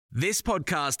This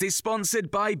podcast is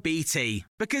sponsored by BT,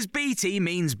 because BT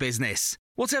means business.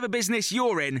 Whatever business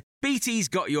you're in, BT's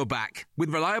got your back, with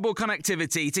reliable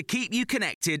connectivity to keep you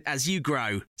connected as you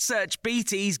grow. Search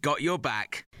BT's got your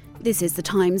back. This is the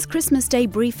Times Christmas Day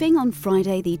briefing on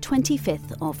Friday the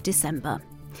 25th of December.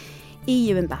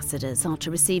 EU ambassadors are to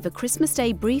receive a Christmas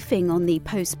Day briefing on the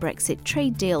post-Brexit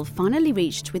trade deal finally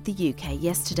reached with the UK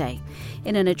yesterday.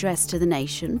 In an address to the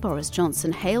nation, Boris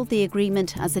Johnson hailed the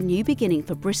agreement as a new beginning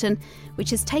for Britain,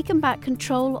 which has taken back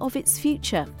control of its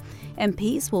future.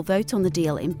 MPs will vote on the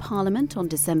deal in Parliament on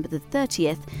December the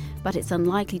 30th, but it's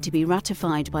unlikely to be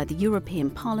ratified by the European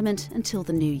Parliament until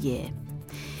the new year.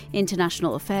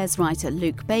 International affairs writer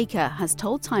Luke Baker has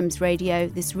told Times Radio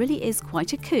this really is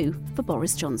quite a coup for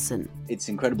Boris Johnson. It's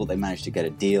incredible they managed to get a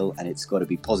deal, and it's got to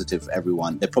be positive for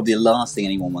everyone. They're probably the last thing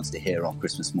anyone wants to hear on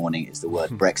Christmas morning is the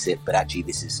word Brexit, but actually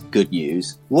this is good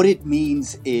news. What it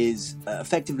means is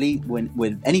effectively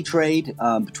with any trade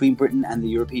between Britain and the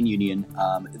European Union,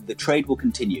 the trade will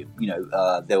continue.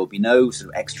 There will be no sort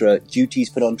of extra duties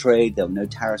put on trade. There will be no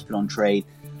tariffs put on trade.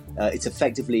 It's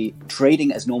effectively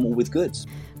trading as normal with goods.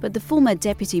 But the former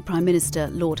Deputy Prime Minister,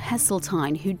 Lord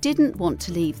Heseltine, who didn't want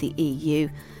to leave the EU,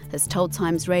 has told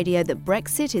Times Radio that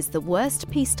Brexit is the worst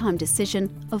peacetime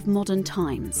decision of modern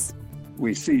times.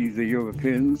 We see the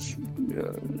Europeans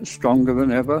stronger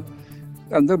than ever,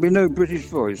 and there'll be no British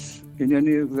voice in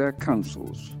any of their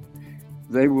councils.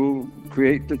 They will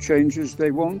create the changes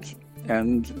they want,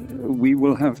 and we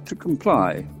will have to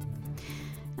comply.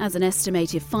 As an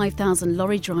estimated 5,000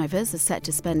 lorry drivers are set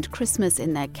to spend Christmas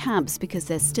in their cabs because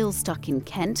they're still stuck in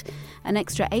Kent, an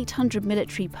extra 800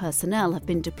 military personnel have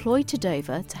been deployed to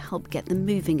Dover to help get them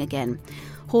moving again.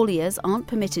 Hauliers aren't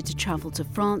permitted to travel to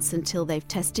France until they've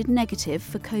tested negative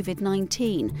for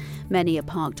COVID-19. Many are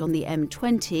parked on the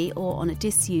M20 or on a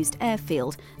disused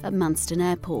airfield at Manston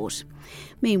Airport.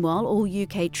 Meanwhile, all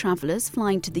UK travellers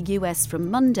flying to the US from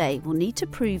Monday will need to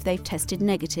prove they've tested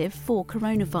negative for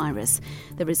coronavirus.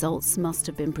 The results must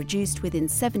have been produced within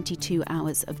 72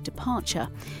 hours of departure.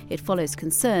 It follows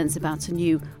concerns about a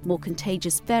new, more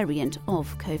contagious variant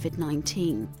of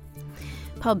COVID-19.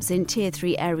 Pubs in Tier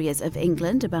 3 areas of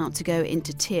England about to go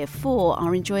into Tier 4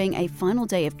 are enjoying a final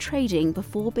day of trading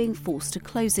before being forced to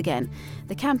close again.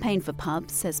 The Campaign for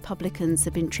Pubs says publicans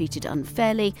have been treated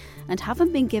unfairly and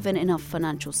haven't been given enough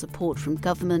financial support from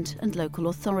government and local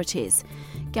authorities.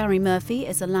 Gary Murphy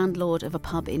is a landlord of a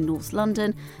pub in North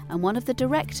London and one of the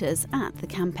directors at the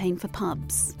Campaign for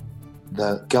Pubs.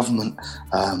 The government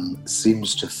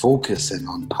seems to focus in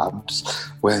on pubs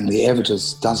when the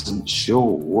evidence doesn't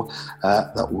show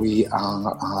that we are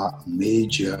a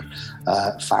major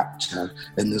factor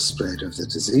in the spread of the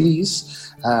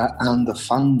disease, and the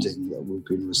funding that we've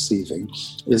been receiving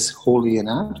is wholly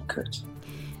inadequate.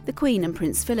 The Queen and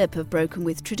Prince Philip have broken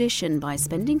with tradition by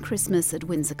spending Christmas at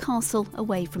Windsor Castle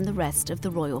away from the rest of the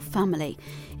royal family.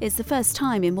 It's the first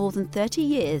time in more than 30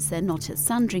 years they're not at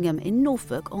Sandringham in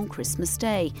Norfolk on Christmas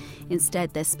Day.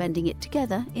 Instead, they're spending it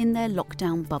together in their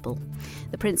lockdown bubble.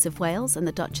 The Prince of Wales and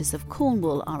the Duchess of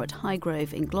Cornwall are at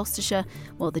Highgrove in Gloucestershire,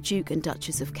 while the Duke and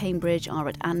Duchess of Cambridge are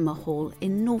at Anmer Hall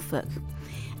in Norfolk.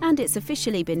 And it's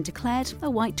officially been declared a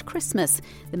white Christmas.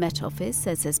 The Met Office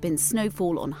says there's been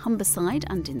snowfall on Humberside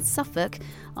and in Suffolk.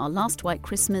 Our last white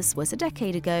Christmas was a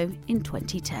decade ago in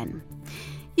 2010.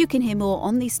 You can hear more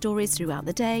on these stories throughout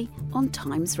the day on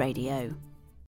Times Radio.